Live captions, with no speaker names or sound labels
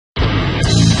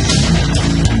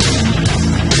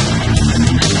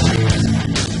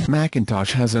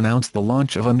McIntosh has announced the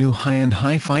launch of a new high-end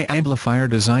HiFi amplifier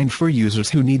designed for users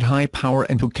who need high power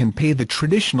and who can pay the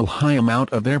traditional high amount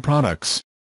of their products.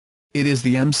 It is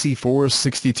the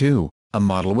MC462, a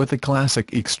model with the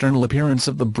classic external appearance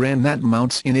of the brand that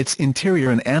mounts in its interior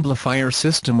an amplifier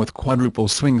system with quadruple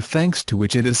swing, thanks to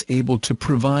which it is able to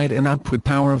provide an output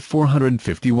power of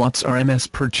 450 watts RMS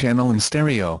per channel in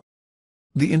stereo.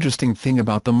 The interesting thing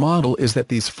about the model is that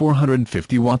these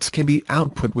 450 watts can be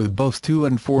output with both 2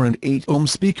 and 4 and 8 ohm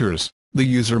speakers. The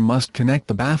user must connect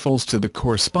the baffles to the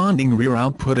corresponding rear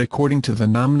output according to the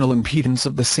nominal impedance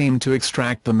of the same to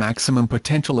extract the maximum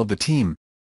potential of the team.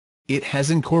 It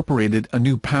has incorporated a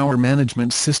new power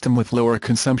management system with lower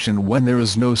consumption when there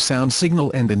is no sound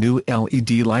signal and a new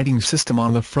LED lighting system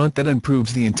on the front that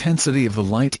improves the intensity of the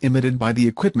light emitted by the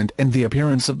equipment and the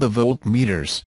appearance of the voltmeters.